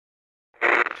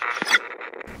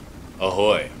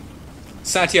Ahoy!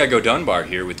 Santiago Dunbar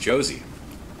here with Josie.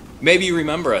 Maybe you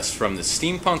remember us from the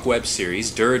steampunk web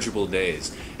series Dirigible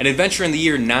Days, an adventure in the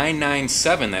year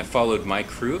 997 that followed my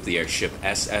crew of the airship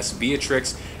SS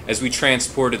Beatrix as we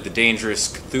transported the dangerous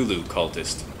Cthulhu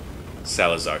cultist,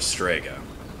 Salazar Strega.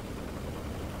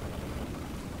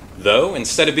 Though,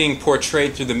 instead of being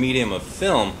portrayed through the medium of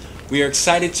film, we are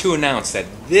excited to announce that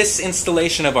this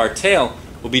installation of our tale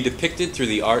will be depicted through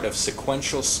the art of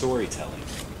sequential storytelling.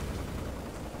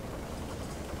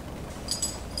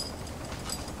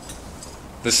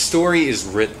 The story is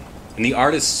written, and the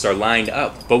artists are lined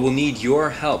up, but we'll need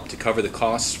your help to cover the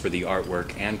costs for the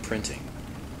artwork and printing.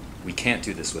 We can't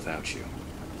do this without you.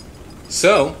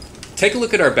 So, take a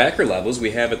look at our backer levels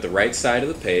we have at the right side of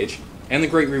the page, and the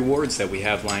great rewards that we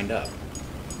have lined up.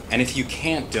 And if you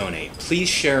can't donate, please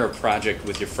share our project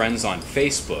with your friends on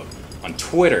Facebook, on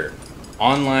Twitter,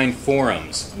 online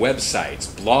forums, websites,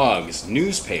 blogs,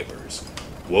 newspapers,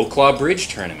 Woclaw bridge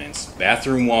tournaments,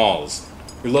 bathroom walls,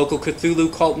 your local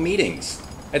Cthulhu cult meetings,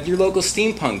 at your local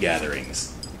steampunk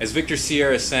gatherings. As Victor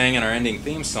Sierra sang in our ending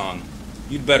theme song,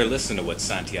 you'd better listen to what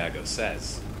Santiago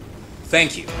says.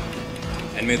 Thank you,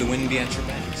 and may the wind be at your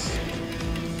backs.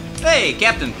 Hey,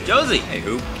 Captain Josie. Hey,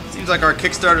 Hoop. Seems like our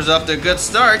Kickstarter's off to a good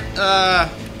start.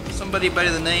 Somebody by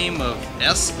the name of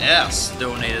SS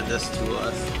donated this to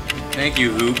us. Thank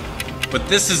you, Hoop. But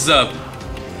this is a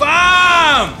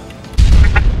bomb!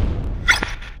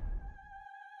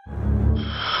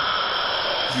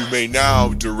 You may now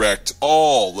direct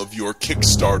all of your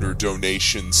Kickstarter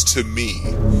donations to me,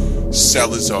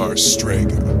 Salazar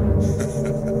Strega.